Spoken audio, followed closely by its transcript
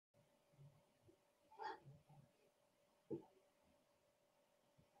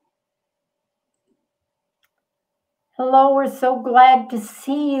Hello, we're so glad to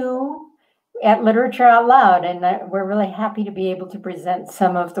see you at Literature Out Loud, and we're really happy to be able to present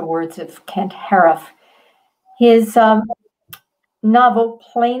some of the words of Kent Haruf. His novel,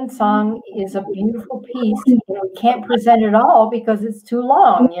 Plain Song, is a beautiful piece. We can't present it all because it's too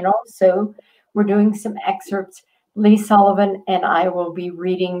long, so we're doing some excerpts. Lee Sullivan and I will be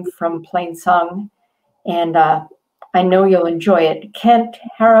reading from Plain Song, and I know you'll enjoy it. Kent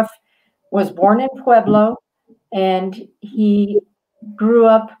Haruf was born in Pueblo, and he grew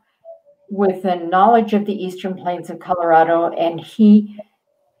up with a knowledge of the Eastern Plains of Colorado, and he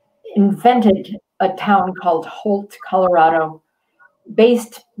invented a town called Holt, Colorado,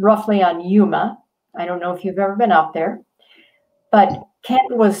 based roughly on Yuma. I don't know if you've ever been out there, but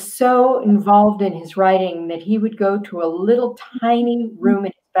Kent was so involved in his writing that he would go to a little tiny room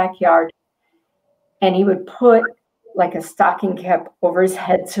in his backyard, and he would put like a stocking cap over his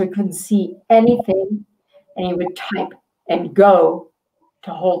head so he couldn't see anything, and he would type and go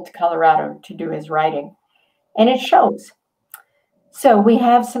to Holt, Colorado to do his writing. And it shows. So we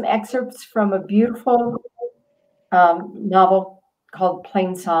have some excerpts from a beautiful novel called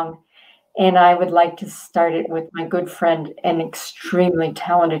Plain Song. And I would like to start it with my good friend and extremely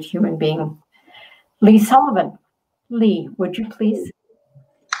talented human being, Lee Sullivan. Lee, would you please?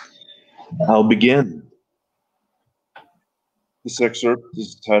 I'll begin. This excerpt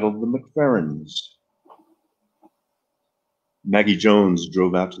is titled The McFerrins. Maggie Jones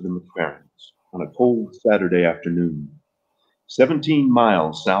drove out to the McFerrins on a cold Saturday afternoon, 17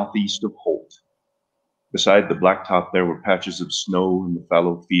 miles southeast of Holt. Beside the blacktop, there were patches of snow in the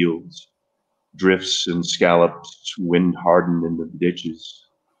fallow fields, drifts and scallops, wind hardened in the ditches.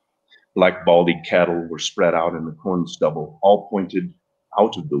 Black baldy cattle were spread out in the corn stubble, all pointed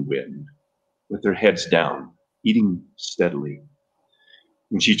out of the wind, with their heads down, eating steadily.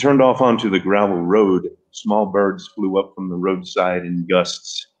 When she turned off onto the gravel road, small birds flew up from the roadside in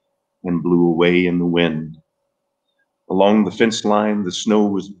gusts and blew away in the wind. Along the fence line, the snow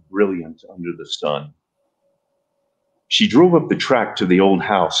was brilliant under the sun. She drove up the track to the old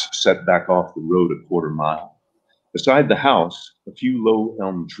house, set back off the road a quarter mile. Beside the house, a few low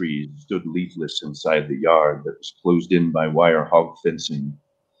elm trees stood leafless inside the yard that was closed in by wire hog fencing.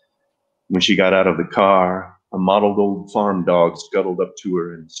 When she got out of the car, a mottled old farm dog scuttled up to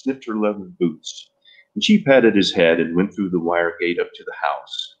her and sniffed her leather boots. And she patted his head and went through the wire gate up to the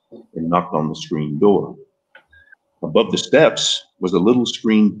house and knocked on the screen door. Above the steps was a little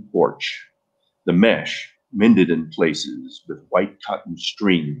screened porch, the mesh mended in places with white cotton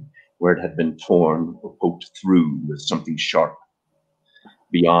string where it had been torn or poked through with something sharp.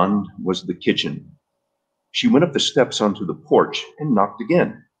 Beyond was the kitchen. She went up the steps onto the porch and knocked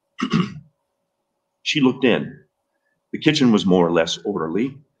again. She looked in. The kitchen was more or less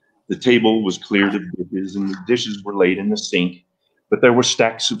orderly. The table was cleared of dishes and the dishes were laid in the sink, but there were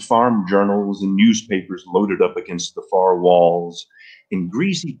stacks of farm journals and newspapers loaded up against the far walls, and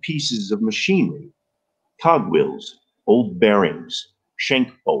greasy pieces of machinery, cogwheels, old bearings,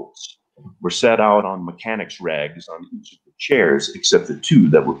 shank bolts, were set out on mechanics' rags on each of the chairs except the two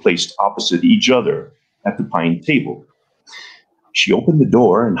that were placed opposite each other at the pine table. She opened the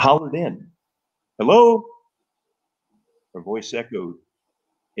door and hollered in. "Hello?" Her voice echoed.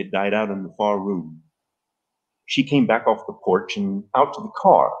 It died out in the far room. She came back off the porch and out to the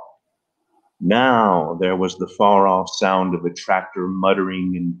car. Now there was the far-off sound of a tractor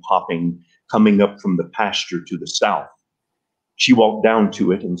muttering and popping, coming up from the pasture to the south. She walked down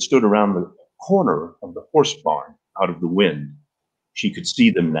to it and stood around the corner of the horse barn out of the wind. She could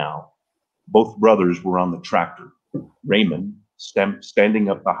see them now. Both brothers were on the tractor. Raymond, standing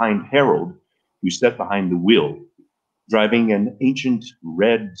up behind Harold, who sat behind the wheel, driving an ancient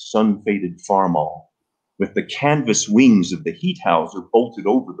red sun-faded farmall with the canvas wings of the heat houser bolted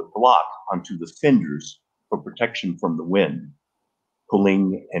over the block onto the fenders for protection from the wind,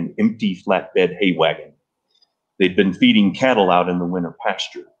 pulling an empty flatbed hay wagon. They'd been feeding cattle out in the winter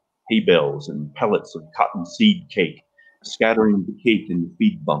pasture, hay bales and pellets of cotton seed cake, scattering the cake in the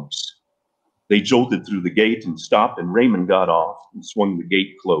feed bunks. They jolted through the gate and stopped, and Raymond got off and swung the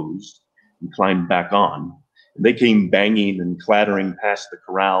gate closed and climbed back on. And they came banging and clattering past the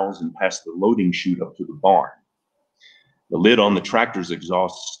corrals and past the loading chute up to the barn. The lid on the tractor's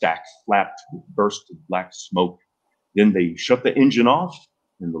exhaust stack flapped with bursts of black smoke. Then they shut the engine off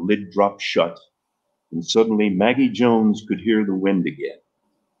and the lid dropped shut. And suddenly Maggie Jones could hear the wind again.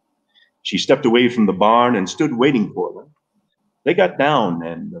 She stepped away from the barn and stood waiting for them. They got down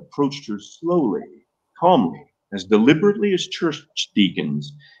and approached her slowly, calmly, as deliberately as church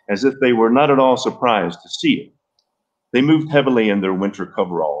deacons, as if they were not at all surprised to see it. They moved heavily in their winter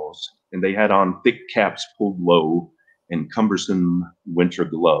coveralls, and they had on thick caps pulled low and cumbersome winter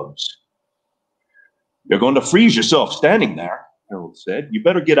gloves. "You're going to freeze yourself standing there," Harold said. "You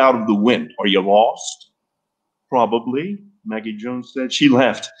better get out of the wind. Are you lost?" "Probably," Maggie Jones said. She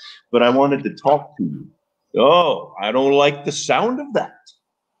laughed. "But I wanted to talk to you." "Oh, I don't like the sound of that."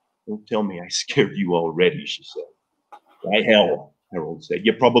 "Don't tell me I scared you already," she said. "Why, hell," Harold said.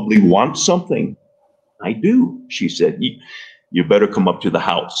 "You probably want something." "I do," she said. You better come up to the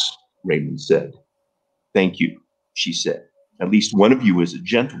house," Raymond said. "Thank you," she said. "At least one of you is a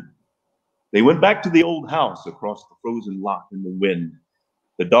gentleman." They went back to the old house across the frozen lot in the wind.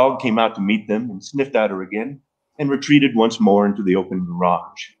 The dog came out to meet them and sniffed at her again and retreated once more into the open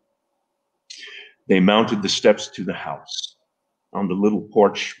garage. They mounted the steps to the house. On the little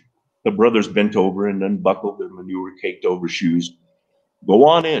porch, the brothers bent over and unbuckled their manure-caked overshoes. "Go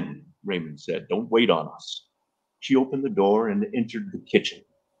on in," Raymond said. "Don't wait on us." She opened the door and entered the kitchen.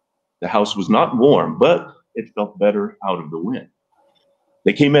 The house was not warm, but it felt better out of the wind.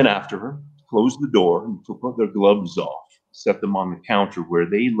 They came in after her, closed the door, and took their gloves off, set them on the counter where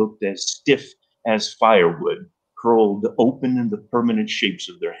they looked as stiff as firewood, curled open in the permanent shapes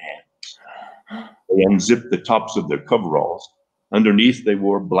of their hands. They unzipped the tops of their coveralls. Underneath, they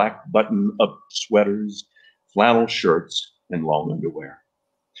wore black button-up sweaters, flannel shirts, and long underwear.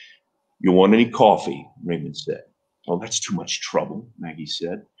 "You want any coffee?" Raymond said. "Oh, that's too much trouble," Maggie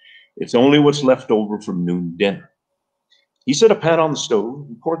said. "It's only what's left over from noon dinner." He set a pan on the stove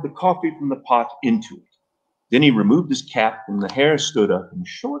and poured the coffee from the pot into it. Then he removed his cap, and the hair stood up in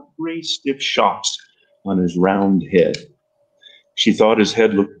short, gray, stiff shocks on his round head. She thought his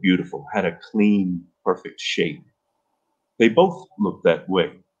head looked beautiful, had a clean, perfect shape. They both looked that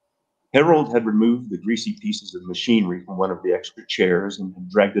way. Harold had removed the greasy pieces of machinery from one of the extra chairs and had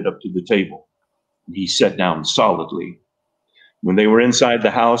dragged it up to the table. He sat down solidly. When they were inside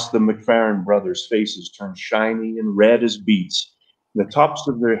the house, the McFerrin brothers' faces turned shiny and red as beets. The tops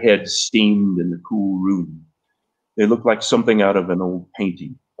of their heads steamed in the cool room. They looked like something out of an old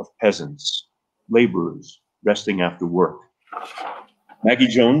painting of peasants, laborers, resting after work. Maggie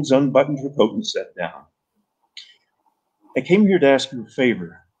Jones unbuttoned her coat and sat down. "I came here to ask you a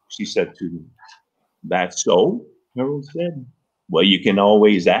favor," she said to them. "That's so?" Harold said. "Well, you can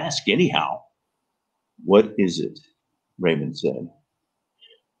always ask anyhow." "What is it?" Raymond said.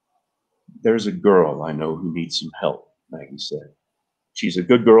 "There's a girl I know who needs some help," Maggie said. "She's a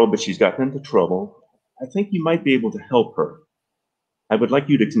good girl, but she's gotten into trouble. I think you might be able to help her. I would like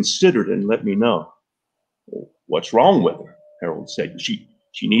you to consider it and let me know." "What's wrong with her?" Harold said. She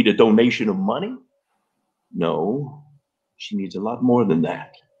need a donation of money?" "No, she needs a lot more than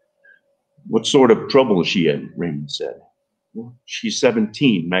that." "What sort of trouble is she in?" Raymond said. "Well, she's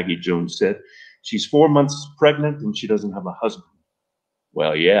 17, Maggie Jones said. "She's 4 months pregnant and she doesn't have a husband."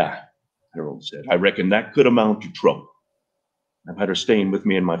 "Well, yeah," Harold said. "I reckon that could amount to trouble. I've had her staying with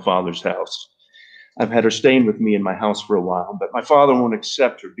me in my father's house. I've had her staying with me in my house for a while, but my father won't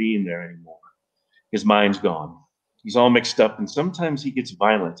accept her being there anymore. His mind's gone. He's all mixed up, and sometimes he gets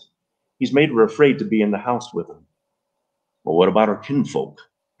violent. He's made her afraid to be in the house with him." "Well, what about her kinfolk?"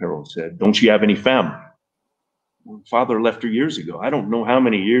 Harold said. "Don't she have any family?" "Well, father left her years ago. I don't know how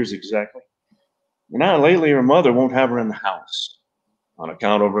many years exactly. And now lately her mother won't have her in the house." "On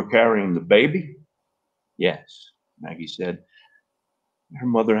account of her carrying the baby?" "Yes," Maggie said. "Her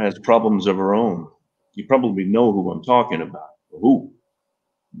mother has problems of her own. You probably know who I'm talking about." "Who?"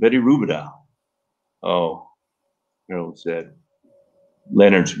 "Betty Rubidoux." "Oh," Harold said.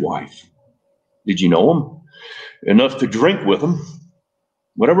 "Leonard's wife. Did you know him?" "Enough to drink with him.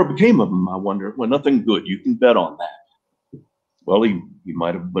 Whatever became of him, I wonder? Well, nothing good. You can bet on that." "Well, he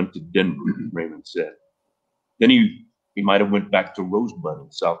might have went to Denver," Raymond said. "Then he might have went back to Rosebud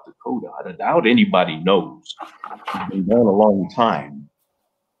in South Dakota. I doubt anybody knows. He's been gone a long time.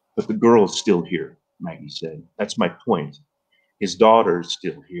 But the girl's still here," Maggie said. "That's my point. His daughter's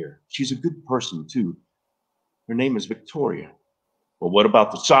still here. She's a good person, too. Her name is Victoria." "Well, what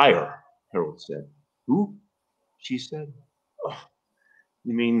about the sire?" Harold said. "Who?" she said. "Oh,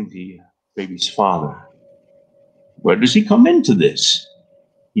 you mean the baby's father. Where does he come into this?"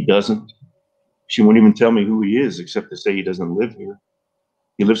 "He doesn't. She won't even tell me who he is, except to say he doesn't live here.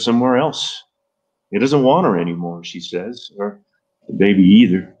 He lives somewhere else. He doesn't want her anymore, she says, or the baby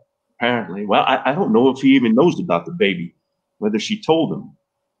either, apparently. Well, I don't know if he even knows about the baby, whether she told him."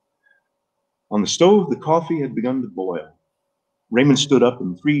 On the stove, the coffee had begun to boil. Raymond stood up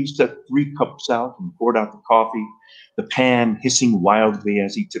and set 3 cups out and poured out the coffee, the pan hissing wildly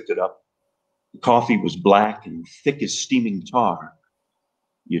as he tipped it up. The coffee was black and thick as steaming tar.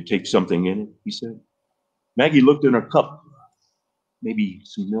 "You take something in it?" he said. Maggie looked in her cup. "Maybe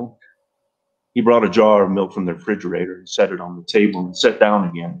some milk?" He brought a jar of milk from the refrigerator and set it on the table and sat down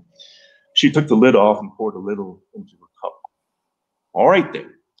again. She took the lid off and poured a little into her cup. All right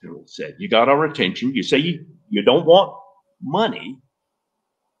then, Harold said. You got our attention. You say you don't want money.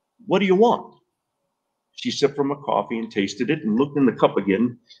 What do you want? She sipped from her coffee and tasted it and looked in the cup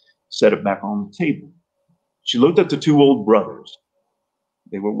again, set it back on the table. She looked at the two old brothers.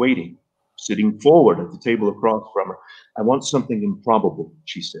 They were waiting, sitting forward at the table across from her. I want something improbable,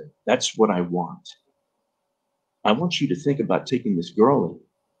 she said. That's what I want. I want you to think about taking this girl in,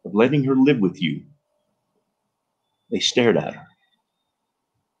 of letting her live with you. They stared at her.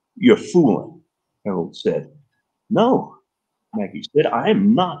 You're fooling, Harold said. No, Maggie said, I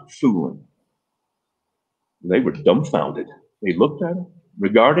am not fooling. They were dumbfounded. They looked at her,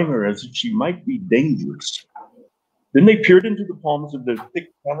 regarding her as if she might be dangerous. Then they peered into the palms of their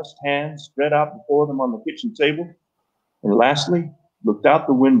thick, calloused hands spread out before them on the kitchen table, and lastly, looked out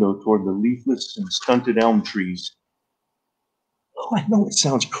the window toward the leafless and stunted elm trees. Oh, I know it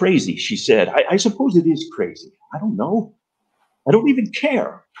sounds crazy, she said. I suppose it is crazy. I don't know. I don't even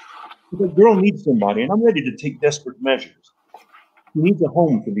care. The girl needs somebody, and I'm ready to take desperate measures. She needs a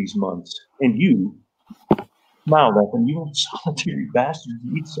home for these months, and you smiled at them. You old solitary bastards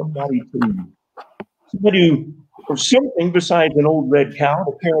need somebody somebody or something besides an old red cow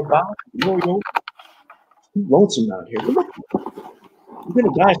to care about. You know, it's too lonesome out here. Look, you're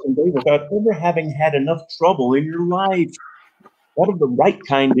going to die someday without ever having had enough trouble in your life. Not of the right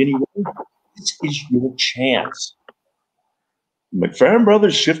kind, anyway. This is your chance. The McFerrin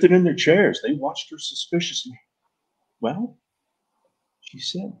brothers shifted in their chairs. They watched her suspiciously. Well, she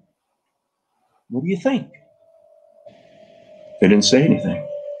said, what do you think? They didn't say anything.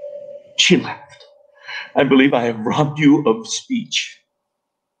 She laughed. I believe I have robbed you of speech.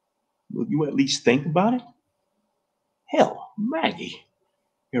 Will you at least think about it? Hell, Maggie,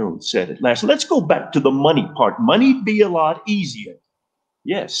 Harold said at last. Let's go back to the money part. Money'd be a lot easier.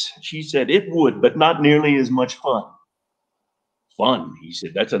 Yes, she said, it would, but not nearly as much fun. Fun, he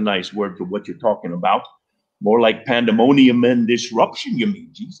said. That's a nice word for what you're talking about. More like pandemonium and disruption, you mean.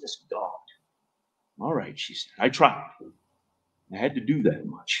 Jesus God. All right, she said. I tried. I had to do that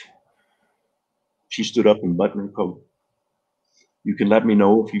much. She stood up and buttoned her coat. You can let me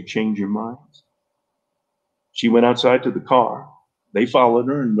know if you change your minds. She went outside to the car. They followed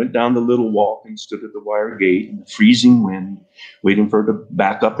her and went down the little walk and stood at the wire gate in the freezing wind, waiting for her to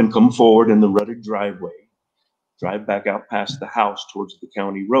back up and come forward in the rutted driveway, drive back out past the house towards the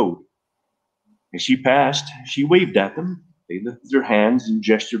county road. As she passed, she waved at them. They lifted their hands and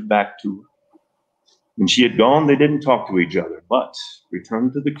gestured back to her. When she had gone, they didn't talk to each other, but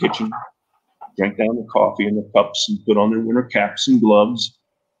returned to the kitchen, drank down the coffee in the cups and put on their winter caps and gloves,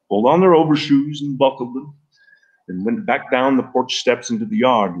 pulled on their overshoes and buckled them, and went back down the porch steps into the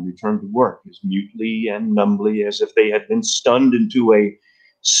yard to return to work as mutely and numbly as if they had been stunned into a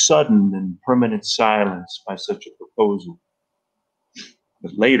sudden and permanent silence by such a proposal.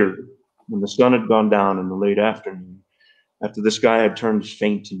 But later, when the sun had gone down in the late afternoon, after the sky had turned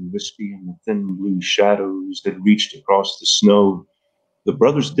faint and wispy and the thin blue shadows had reached across the snow, the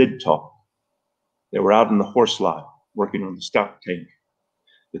brothers did talk. They were out in the horse lot working on the stock tank.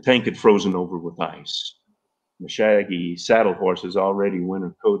 The tank had frozen over with ice. The shaggy saddle horses, already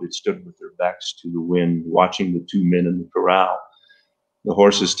winter coated, stood with their backs to the wind, watching the two men in the corral, the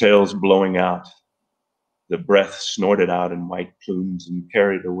horses' tails blowing out, the breath snorted out in white plumes and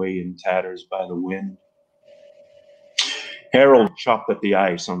carried away in tatters by the wind. Harold chopped at the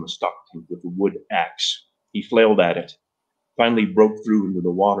ice on the stock tank with a wood axe. He flailed at it, finally broke through into the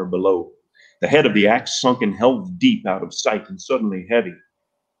water below. The head of the axe sunk and held deep out of sight and suddenly heavy.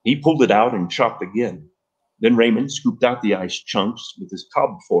 He pulled it out and chopped again. Then Raymond scooped out the ice chunks with his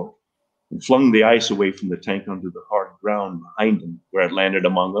cob fork and flung the ice away from the tank onto the hard ground behind him, where it landed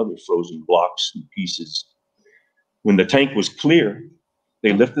among other frozen blocks and pieces. When the tank was clear,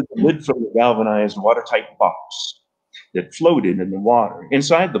 they lifted the lid from the galvanized watertight box that floated in the water.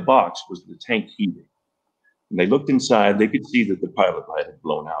 Inside the box was the tank heater. When they looked inside, they could see that the pilot light had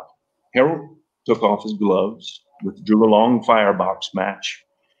blown out. Harold took off his gloves, withdrew a long firebox match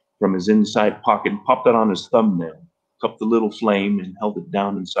from his inside pocket and popped it on his thumbnail, cupped the little flame, and held it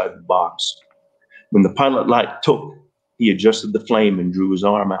down inside the box. When the pilot light took, he adjusted the flame and drew his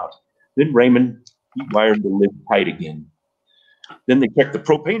arm out. Then Raymond, he wired the lid tight again. Then they checked the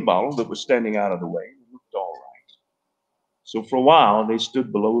propane bottle that was standing out of the way. It looked all right. So for a while, they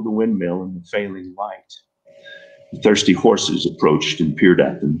stood below the windmill in the failing light. The thirsty horses approached and peered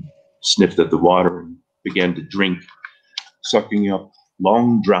at them, sniffed at the water, and began to drink, sucking up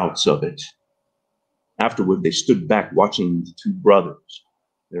long draughts of it. Afterward, they stood back watching the two brothers.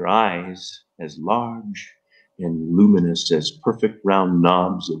 their eyes as large and luminous as perfect round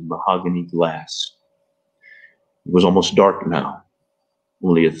knobs of mahogany glass. It was almost dark now.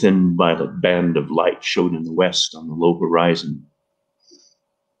 Only a thin violet band of light showed in the west on the low horizon.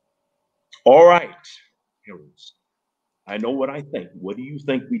 All right, Harold, I know what I think. What do you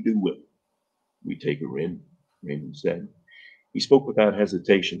think we do with her? We take her in, Raymond said. He spoke without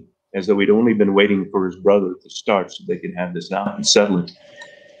hesitation, as though he'd only been waiting for his brother to start so they could have this out and settle it.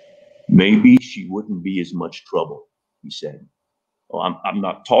 Maybe she wouldn't be as much trouble, he said. Oh, I'm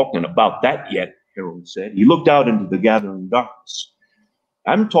not talking about that yet, Harold said. He looked out into the gathering darkness.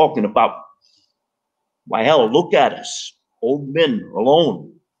 I'm talking about, why, hell, look at us, old men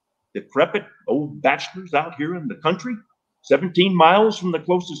alone, decrepit old bachelors out here in the country, 17 miles from the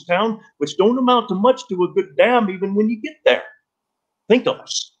closest town, which don't amount to much to a good dam even when you get there. Think of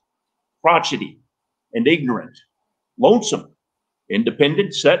us, crotchety and ignorant, lonesome,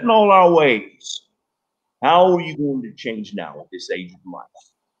 independent, set in all our ways. How are you going to change now at this age of life?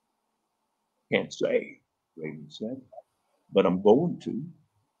 Can't say, Raymond said, but I'm going to.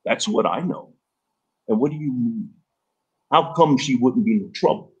 That's what I know. And what do you mean? How come she wouldn't be no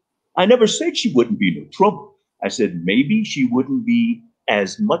trouble? I never said she wouldn't be no trouble. I said maybe she wouldn't be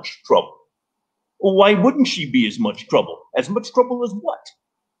as much trouble. Well, why wouldn't she be as much trouble? As much trouble as what?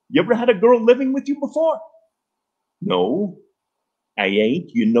 You ever had a girl living with you before? No, I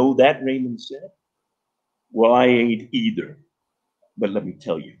ain't. You know that, Raymond said. Well, I ain't either. But let me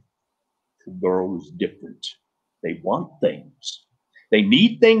tell you, the girl is different. They want things. They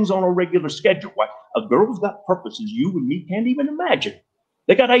need things on a regular schedule. Why, a girl's got purposes you and me can't even imagine.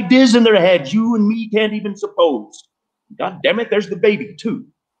 They got ideas in their heads you and me can't even suppose. God damn it, there's the baby, too.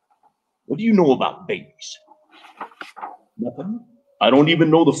 What do you know about babies? Nothing. I don't even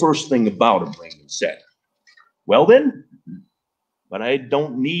know the first thing about him, Raymond said. Well, then, but I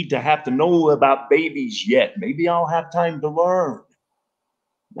don't need to have to know about babies yet. Maybe I'll have time to learn.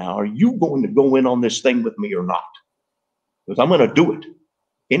 Now, are you going to go in on this thing with me or not? Because I'm going to do it.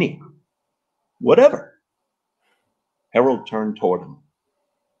 Anyhow. Whatever. Harold turned toward him.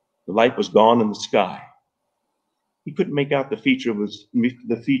 The light was gone in the sky. He couldn't make out the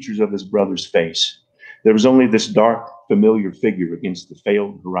features of his brother's face. There was only this dark, familiar figure against the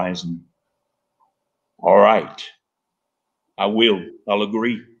failed horizon. All right. I will. I'll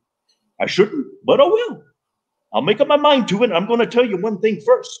agree. I shouldn't, but I will. I'll make up my mind to it, and I'm going to tell you one thing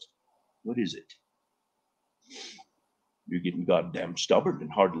first. What is it? You're getting goddamn stubborn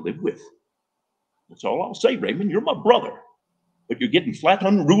and hard to live with. That's all I'll say, Raymond. You're my brother. But you're getting flat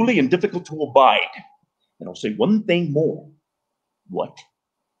unruly and difficult to abide. And I'll say one thing more. What?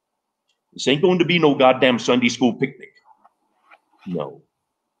 This ain't going to be no goddamn Sunday school picnic. No,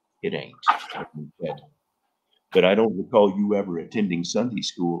 it ain't, Raymond said. But I don't recall you ever attending Sunday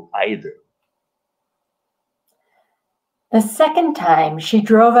school either. The second time she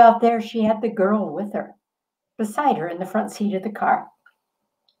drove out there, she had the girl with her, beside her in the front seat of the car.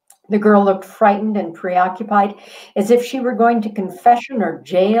 The girl looked frightened and preoccupied, as if she were going to confession or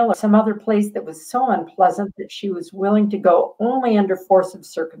jail or some other place that was so unpleasant that she was willing to go only under force of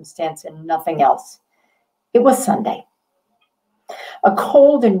circumstance and nothing else. It was Sunday. A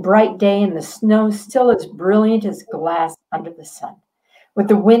cold and bright day, and the snow still as brilliant as glass under the sun, with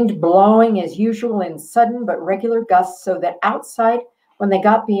the wind blowing as usual in sudden but regular gusts, so that outside, when they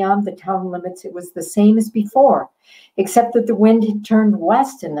got beyond the town limits, it was the same as before, except that the wind had turned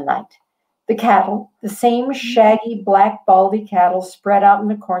west in the night. The cattle, the same shaggy, black, baldy cattle spread out in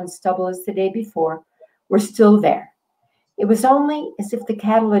the corn stubble as the day before, were still there. It was only as if the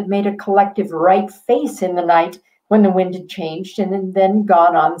cattle had made a collective right face in the night when the wind had changed and then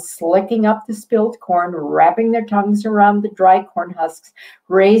gone on slicking up the spilled corn, wrapping their tongues around the dry corn husks,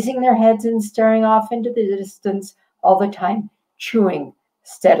 raising their heads and staring off into the distance all the time, chewing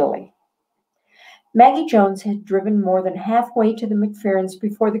steadily. Maggie Jones had driven more than halfway to the McPherrons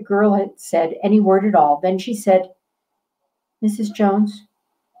before the girl had said any word at all. Then she said, "Mrs. Jones,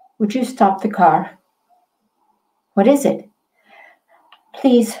 would you stop the car?" "What is it?"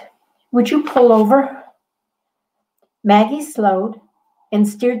 "Please, would you pull over?" Maggie slowed and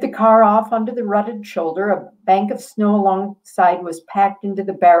steered the car off onto the rutted shoulder. A bank of snow alongside was packed into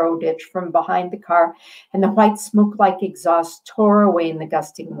the barrow ditch from behind the car, and the white smoke-like exhaust tore away in the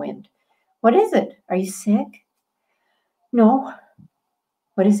gusting wind. "What is it? Are you sick?" "No."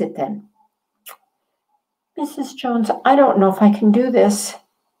 "What is it then?" "Mrs. Jones, I don't know if I can do this."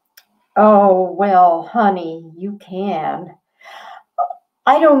 "Oh, well, honey, you can."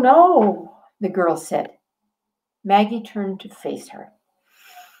 "I don't know," the girl said. Maggie turned to face her.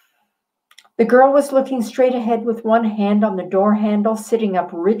 The girl was looking straight ahead with one hand on the door handle, sitting up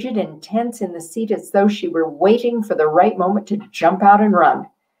rigid and tense in the seat as though she were waiting for the right moment to jump out and run.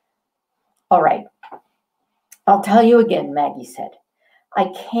 All right, I'll tell you again, Maggie said.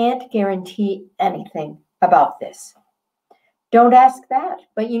 I can't guarantee anything about this. Don't ask that,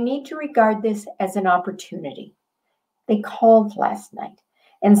 but you need to regard this as an opportunity. They called last night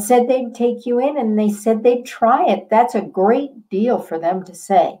and said they'd take you in, and they said they'd try it. That's a great deal for them to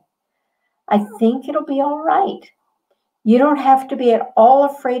say. I think it'll be all right. You don't have to be at all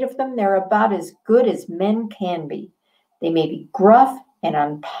afraid of them. They're about as good as men can be. They may be gruff and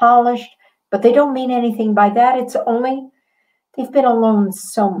unpolished, but they don't mean anything by that. It's only they've been alone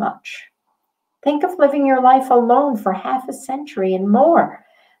so much. Think of living your life alone for half a century and more,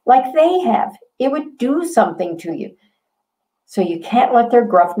 like they have. It would do something to you. So you can't let their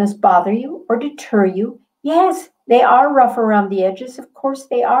gruffness bother you or deter you. Yes, they are rough around the edges. Of course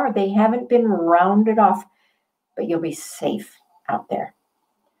they are. They haven't been rounded off, but you'll be safe out there.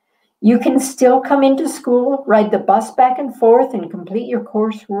 You can still come into school, ride the bus back and forth, and complete your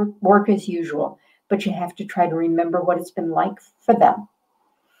coursework as usual, but you have to try to remember what it's been like for them.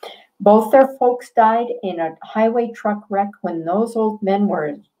 Both their folks died in a highway truck wreck when those old men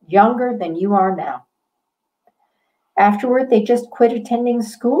were younger than you are now. Afterward, they just quit attending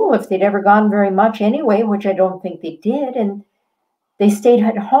school, if they'd ever gone very much anyway, which I don't think they did, and they stayed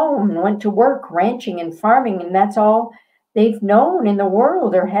at home and went to work ranching and farming, and that's all they've known in the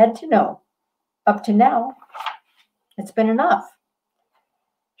world or had to know. Up to now, it's been enough.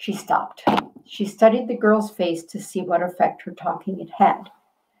 She stopped. She studied the girl's face to see what effect her talking had had.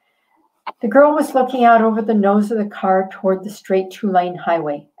 The girl was looking out over the nose of the car toward the straight two-lane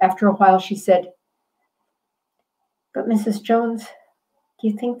highway. After a while, she said, "But Mrs. Jones, do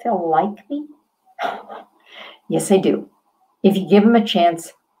you think they'll like me?" "Yes, I do. If you give them a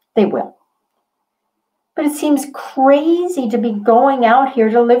chance, they will." "But it seems crazy to be going out here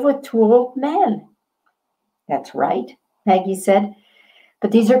to live with two old men." "That's right," Maggie said.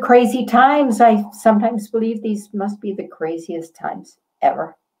 "But these are crazy times. I sometimes believe these must be the craziest times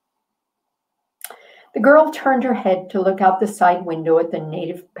ever." The girl turned her head to look out the side window at the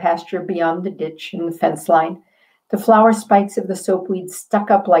native pasture beyond the ditch and the fence line. The flower spikes of the soapweed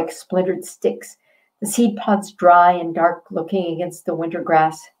stuck up like splintered sticks, the seed pods dry and dark looking against the winter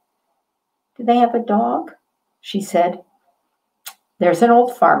grass. "Do they have a dog?" she said. "There's an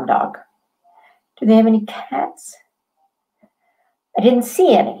old farm dog." "Do they have any cats?" "I didn't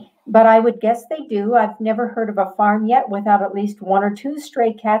see any, but I would guess they do. I've never heard of a farm yet without at least one or two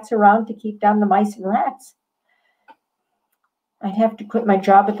stray cats around to keep down the mice and rats." "I'd have to quit my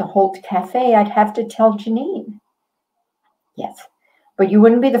job at the Holt Cafe. I'd have to tell Janine." "Yes, but you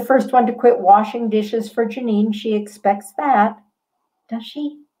wouldn't be the first one to quit washing dishes for Janine. She expects that." "Does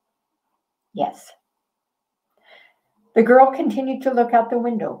she?" "Yes." The girl continued to look out the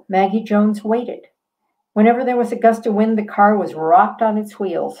window. Maggie Jones waited. Whenever there was a gust of wind, the car was rocked on its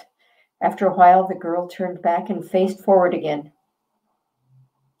wheels. After a while, the girl turned back and faced forward again.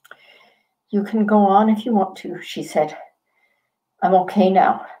 "You can go on if you want to," she said. "I'm okay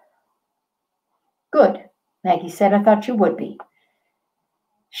now." "Good," Maggie said. "I thought you would be."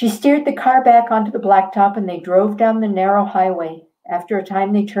 She steered the car back onto the blacktop, and they drove down the narrow highway. After a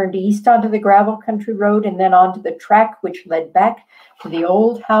time, they turned east onto the gravel country road and then onto the track which led back to the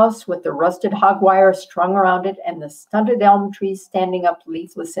old house with the rusted hog wire strung around it and the stunted elm trees standing up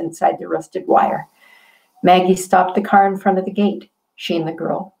leafless inside the rusted wire. Maggie stopped the car in front of the gate. She and the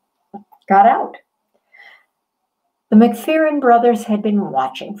girl got out. The McPheron brothers had been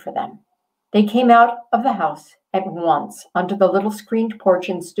watching for them. They came out of the house at once onto the little screened porch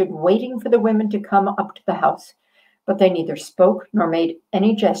and stood waiting for the women to come up to the house, but they neither spoke nor made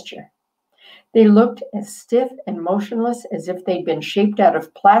any gesture. They looked as stiff and motionless as if they'd been shaped out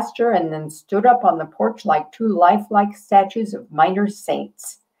of plaster and then stood up on the porch like two lifelike statues of minor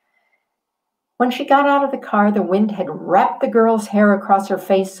saints. When she got out of the car, the wind had wrapped the girl's hair across her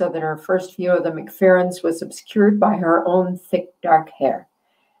face so that her first view of the McPherons was obscured by her own thick, dark hair.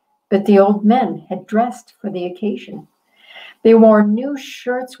 But the old men had dressed for the occasion. They wore new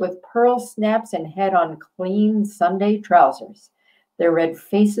shirts with pearl snaps and had on clean Sunday trousers. Their red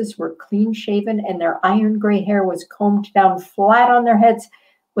faces were clean-shaven, and their iron gray hair was combed down flat on their heads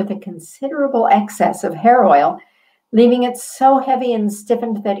with a considerable excess of hair oil, leaving it so heavy and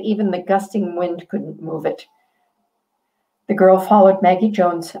stiffened that even the gusting wind couldn't move it. The girl followed Maggie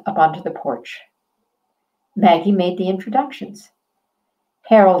Jones up onto the porch. Maggie made the introductions.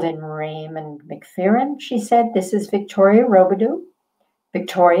 "Harold and Raymond McPheron," she said. "This is Victoria Robidoux.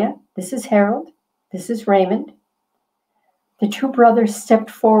 Victoria, this is Harold. This is Raymond." The two brothers stepped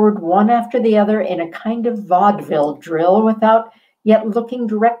forward one after the other in a kind of vaudeville drill without yet looking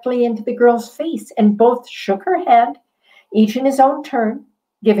directly into the girl's face, and both shook her hand, each in his own turn,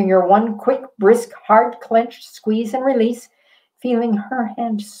 giving her one quick, brisk, hard-clenched squeeze and release, feeling her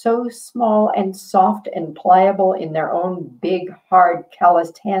hand so small and soft and pliable in their own big, hard,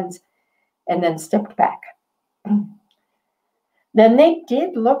 calloused hands, and then stepped back. Then they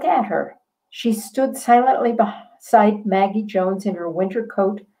did look at her. She stood silently beside Maggie Jones in her winter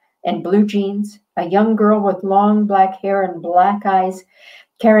coat and blue jeans, a young girl with long black hair and black eyes,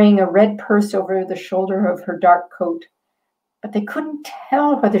 carrying a red purse over the shoulder of her dark coat. But they couldn't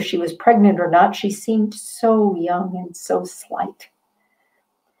tell whether she was pregnant or not. She seemed so young and so slight.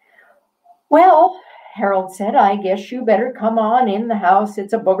 "Well," Harold said, "I guess you better come on in the house.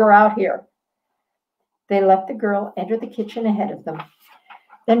 It's a booger out here." They let the girl enter the kitchen ahead of them.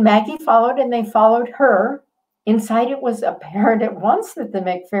 Then Maggie followed, and they followed her. Inside, it was apparent at once that the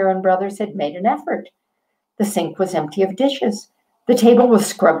McFerrin brothers had made an effort. The sink was empty of dishes. The table was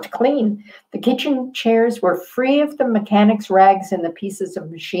scrubbed clean. The kitchen chairs were free of the mechanic's rags and the pieces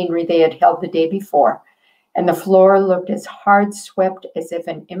of machinery they had held the day before, and the floor looked as hard swept as if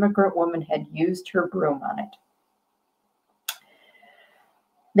an immigrant woman had used her broom on it.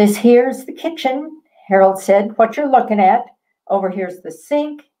 "This here's the kitchen," Harold said. "What you're looking at. Over here's the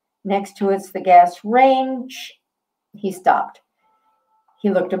sink. Next to it's the gas range." He stopped. He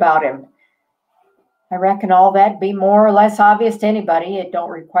looked about him. "I reckon all that'd be more or less obvious to anybody. It don't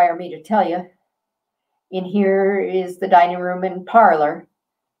require me to tell you. In here is the dining room and parlor."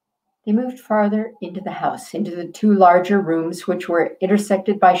 They moved farther into the house, into the two larger rooms, which were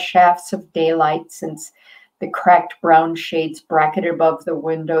intersected by shafts of daylight, since the cracked brown shades bracketed above the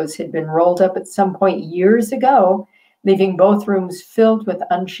windows had been rolled up at some point years ago, leaving both rooms filled with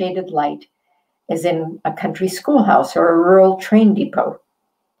unshaded light, as in a country schoolhouse or a rural train depot.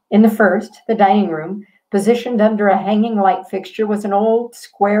 In the first, the dining room, positioned under a hanging light fixture, was an old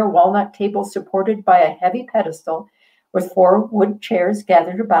square walnut table supported by a heavy pedestal with 4 wood chairs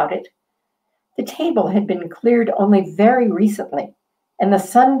gathered about it. The table had been cleared only very recently, and the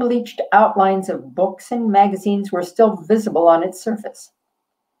sun-bleached outlines of books and magazines were still visible on its surface.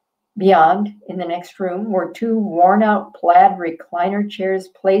 Beyond, in the next room, were 2 worn-out plaid recliner chairs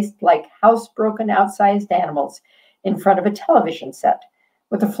placed like housebroken outsized animals in front of a television set,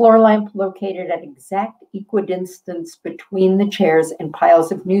 with a floor lamp located at exact equidistance between the chairs and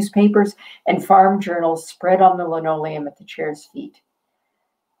piles of newspapers and farm journals spread on the linoleum at the chair's feet.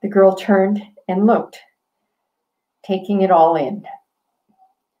 The girl turned and looked, taking it all in.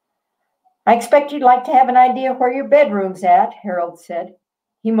 "I expect you'd like to have an idea where your bedroom's at," Harold said.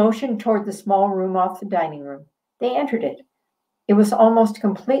 He motioned toward the small room off the dining room. They entered it. It was almost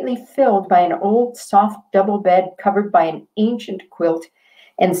completely filled by an old, soft double bed covered by an ancient quilt,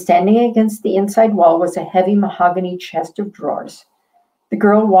 and standing against the inside wall was a heavy mahogany chest of drawers. The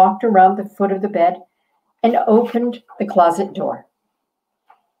girl walked around the foot of the bed and opened the closet door.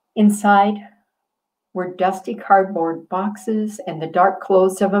 Inside were dusty cardboard boxes and the dark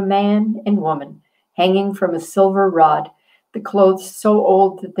clothes of a man and woman hanging from a silver rod, the clothes so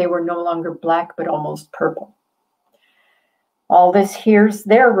old that they were no longer black but almost purple. "All this here's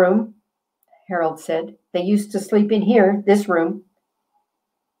their room," Harold said. "They used to sleep in here, this room."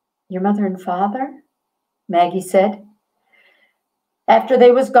 "Your mother and father?" Maggie said. "After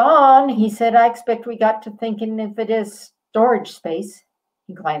they was gone," he said, "I expect we got to thinking if it is storage space."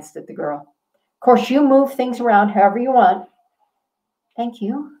 He glanced at the girl. "Of course, you move things around however you want." "Thank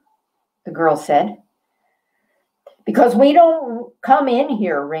you," the girl said. "Because we don't come in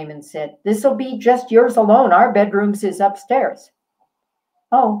here," Raymond said. "This'll be just yours alone. Our bedrooms is upstairs."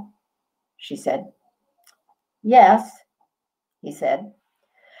 "Oh," she said. "Yes," he said.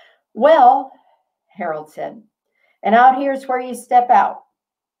 "Well," Harold said, "and out here's where you step out."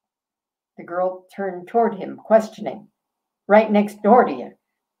 The girl turned toward him, questioning. "Right next door to you.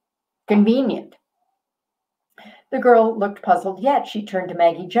 Convenient." The girl looked puzzled yet. She turned to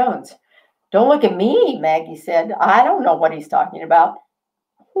Maggie Jones. "Don't look at me," Maggie said. "I don't know what he's talking about."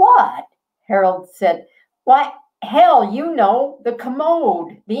 "What?" Harold said. "Why, hell, you know, the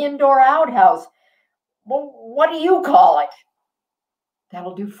commode, the indoor outhouse. Well, what do you call it?"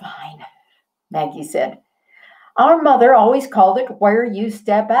 "That'll do fine," Maggie said. "Our mother always called it where you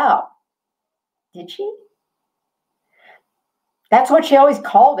step out." "Did she?" "That's what she always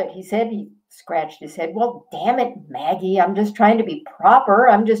called it," he said. He scratched his head. "Well, damn it, Maggie, I'm just trying to be proper.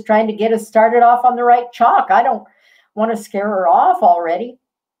 I'm just trying to get us started off on the right chalk. I don't want to scare her off already."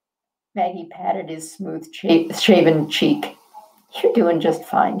 Maggie patted his smooth, shaven cheek. "You're doing just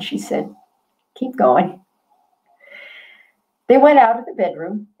fine," she said. "Keep going." They went out of the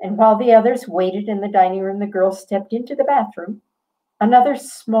bedroom, and while the others waited in the dining room, the girl stepped into the bathroom, another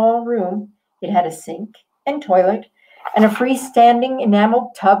small room. It had a sink and toilet and a freestanding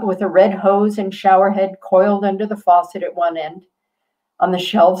enameled tub with a red hose and shower head coiled under the faucet at one end. On the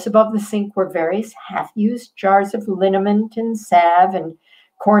shelves above the sink were various half-used jars of liniment and salve and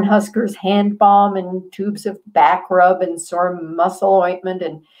Cornhusker's hand balm and tubes of back rub and sore muscle ointment,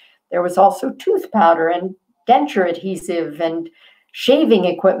 and there was also tooth powder and denture adhesive and shaving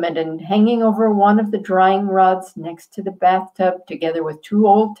equipment, and hanging over one of the drying rods next to the bathtub, together with 2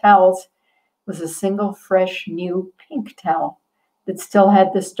 old towels, was a single fresh new pink towel that still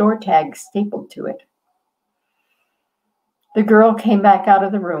had the store tag stapled to it. The girl came back out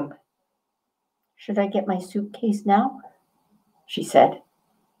of the room. "Should I get my suitcase now?" she said.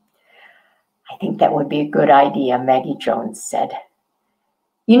 "I think that would be a good idea," Maggie Jones said.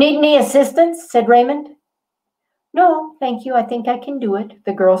 "You need any assistance?" said Raymond. "No, thank you. I think I can do it,"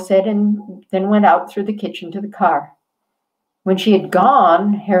 the girl said, and then went out through the kitchen to the car. When she had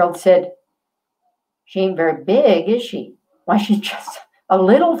gone, Harold said, "She ain't very big, is she? Why, she's just a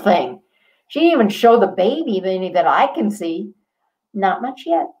little thing. She didn't even show the baby any that I can see." "Not much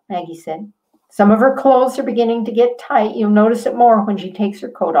yet," Maggie said. "Some of her clothes are beginning to get tight. You'll notice it more when she takes her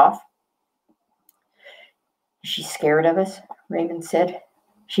coat off." "Is she scared of us?" Raymond said.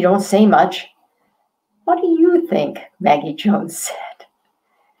 "She don't say much." "What do you think?" Maggie Jones said.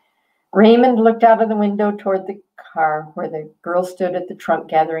 Raymond looked out of the window toward the car where the girl stood at the trunk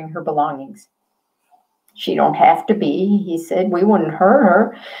gathering her belongings. "She don't have to be," he said. "We wouldn't hurt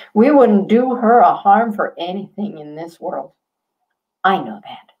her. We wouldn't do her a harm for anything in this world." "I know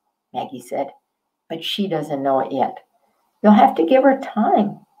that," Maggie said, "but she doesn't know it yet. You'll have to give her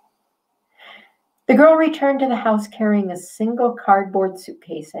time." The girl returned to the house carrying a single cardboard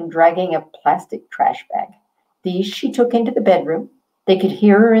suitcase and dragging a plastic trash bag. These she took into the bedroom. They could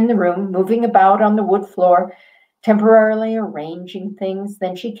hear her in the room, moving about on the wood floor, temporarily arranging things.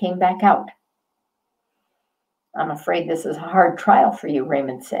 Then she came back out. "I'm afraid this is a hard trial for you,"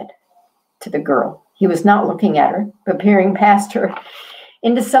 Raymond said to the girl. He was not looking at her, but peering past her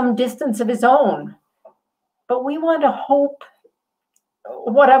into some distance of his own. "But we want to hope.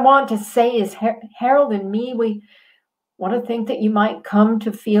 What I want to say is, Harold and me, we want to think that you might come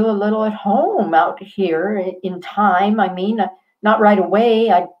to feel a little at home out here in time. I mean, not right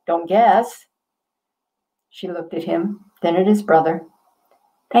away, I don't guess." She looked at him, then at his brother.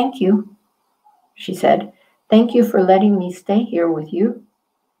 "Thank you," she said. "Thank you for letting me stay here with you."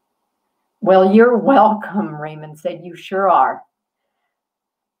 "Well, you're welcome," Raymond said. "You sure are."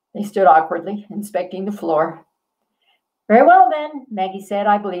 They stood awkwardly, inspecting the floor. "Very well, then," Maggie said.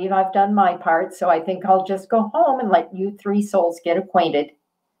 "I believe I've done my part, so I think I'll just go home and let you 3 souls get acquainted."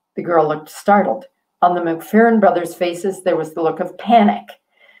 The girl looked startled. On the McFerrin brothers' faces, there was the look of panic.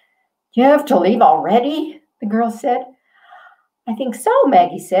 "You have to leave already?" the girl said. "I think so,"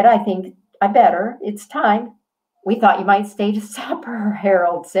 Maggie said. "I think I better. It's time." "We thought you might stay to supper,"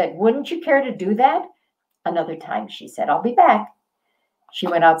 Harold said. "Wouldn't you care to do that?" "Another time," she said. "I'll be back." She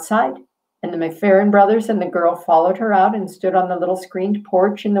went outside, and the McFerrin brothers and the girl followed her out and stood on the little screened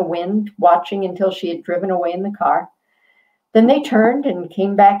porch in the wind, watching until she had driven away in the car. Then they turned and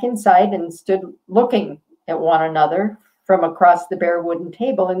came back inside and stood looking at one another from across the bare wooden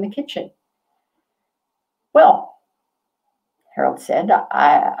table in the kitchen. "Well," Harold said,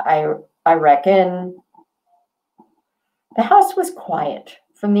 I reckon." The house was quiet.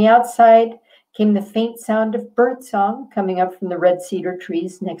 From the outside came the faint sound of birdsong coming up from the red cedar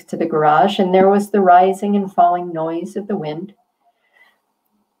trees next to the garage, and there was the rising and falling noise of the wind.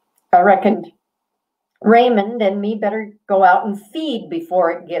 "I reckoned Raymond and me better go out and feed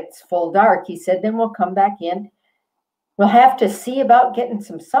before it gets full dark," he said. "Then we'll come back in. We'll have to see about getting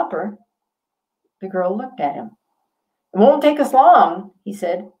some supper." The girl looked at him. "It won't take us long," he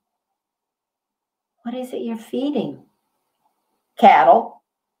said. "What is it you're feeding?" "Cattle."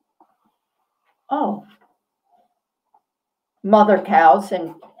 "Oh." "Mother cows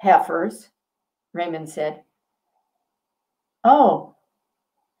and heifers," Raymond said. "Oh."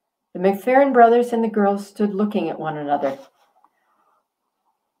 The McFerrin brothers and the girls stood looking at one another.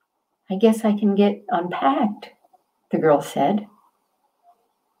 "I guess I can get unpacked," the girl said.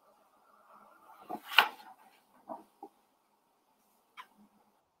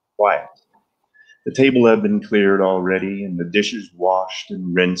 Quiet. The table had been cleared already, and the dishes washed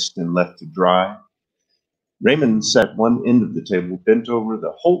and rinsed and left to dry. Raymond sat one end of the table, bent over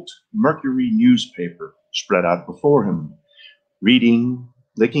the Holt Mercury newspaper spread out before him, reading,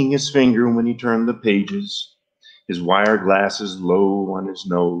 licking his finger when he turned the pages, his wire glasses low on his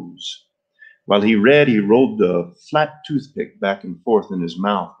nose. While he read, he rolled the flat toothpick back and forth in his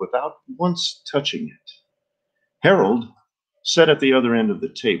mouth without once touching it. Harold sat at the other end of the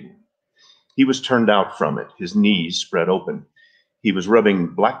table. He was turned out from it, his knees spread open. He was rubbing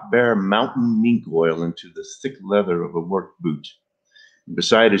Black Bear mountain mink oil into the thick leather of a work boot.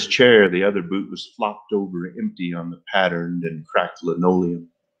 Beside his chair, the other boot was flopped over empty on the patterned and cracked linoleum.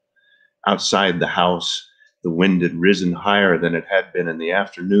 Outside the house, the wind had risen higher than it had been in the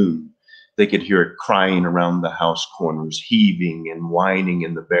afternoon. They could hear it crying around the house corners, heaving and whining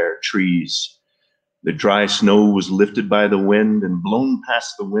in the bare trees. The dry snow was lifted by the wind and blown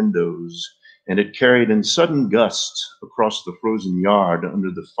past the windows, and it carried in sudden gusts across the frozen yard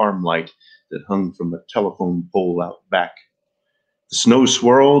under the farmlight that hung from a telephone pole out back. The snow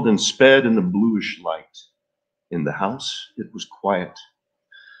swirled and sped in a bluish light. In the house, it was quiet.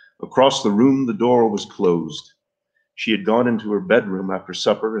 Across the room, the door was closed. She had gone into her bedroom after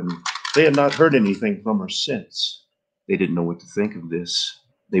supper, and they had not heard anything from her since. They didn't know what to think of this.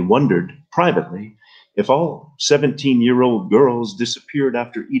 They wondered, privately, if all 17-year-old girls disappeared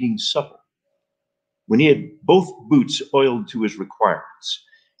after eating supper. When he had both boots oiled to his requirements,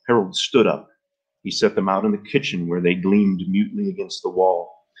 Harold stood up. He set them out in the kitchen where they gleamed mutely against the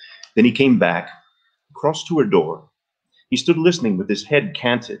wall. Then he came back, crossed to her door. He stood listening with his head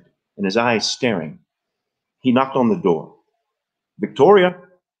canted and his eyes staring. He knocked on the door. "Victoria,"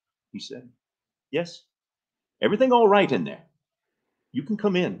 he said. "Yes." "Everything all right in there?" "You can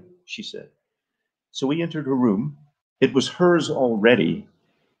come in," she said. So he entered her room. It was hers already.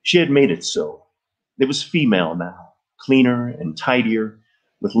 She had made it so. It was female now, cleaner and tidier,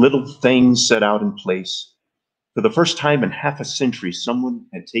 with little things set out in place. For the first time in half a century, someone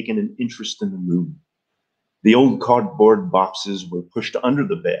had taken an interest in the room. The old cardboard boxes were pushed under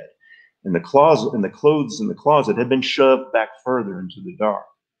the bed, and the clothes in the closet had been shoved back further into the dark.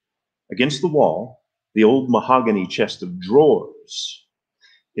 Against the wall, the old mahogany chest of drawers,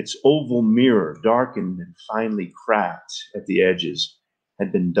 its oval mirror, darkened and finely cracked at the edges,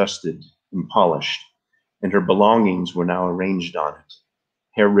 had been dusted and polished, and her belongings were now arranged on it.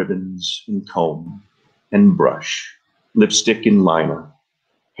 Hair ribbons and comb and brush, lipstick and liner,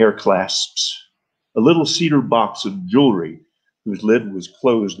 hair clasps, a little cedar box of jewelry whose lid was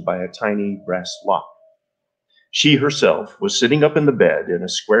closed by a tiny brass lock. She herself was sitting up in the bed in a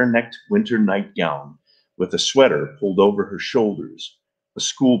square-necked winter nightgown with a sweater pulled over her shoulders, a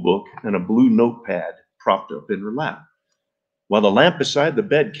school book and a blue notepad propped up in her lap, while the lamp beside the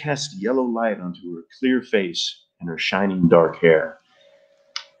bed cast yellow light onto her clear face and her shining dark hair.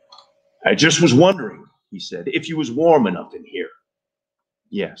 "I just was wondering," he said, "if you was warm enough in here."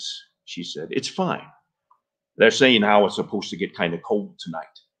 "Yes," she said, "it's fine." "They're saying how it's supposed to get kind of cold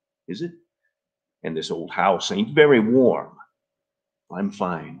tonight." "Is it? And this old house ain't very warm." "I'm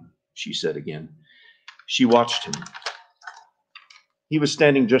fine," she said again. She watched him. He was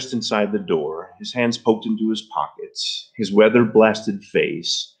standing just inside the door, his hands poked into his pockets, his weather-blasted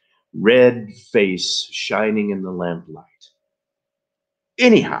face, red face shining in the lamplight.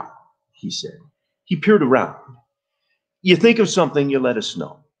 "Anyhow," he said. He peered around. "You think of something, you let us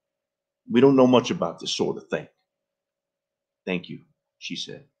know. We don't know much about this sort of thing." "Thank you," she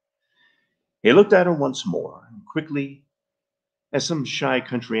said. He looked at her once more, quickly, as some shy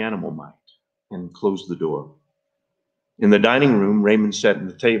country animal might, and closed the door. In the dining room, Raymond sat at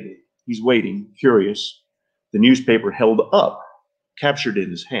the table. He's waiting, curious, the newspaper held up, captured in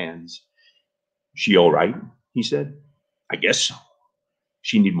his hands. "She all right?" he said. "I guess so.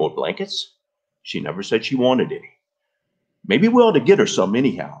 She need more blankets? She never said she wanted any. Maybe we ought to get her some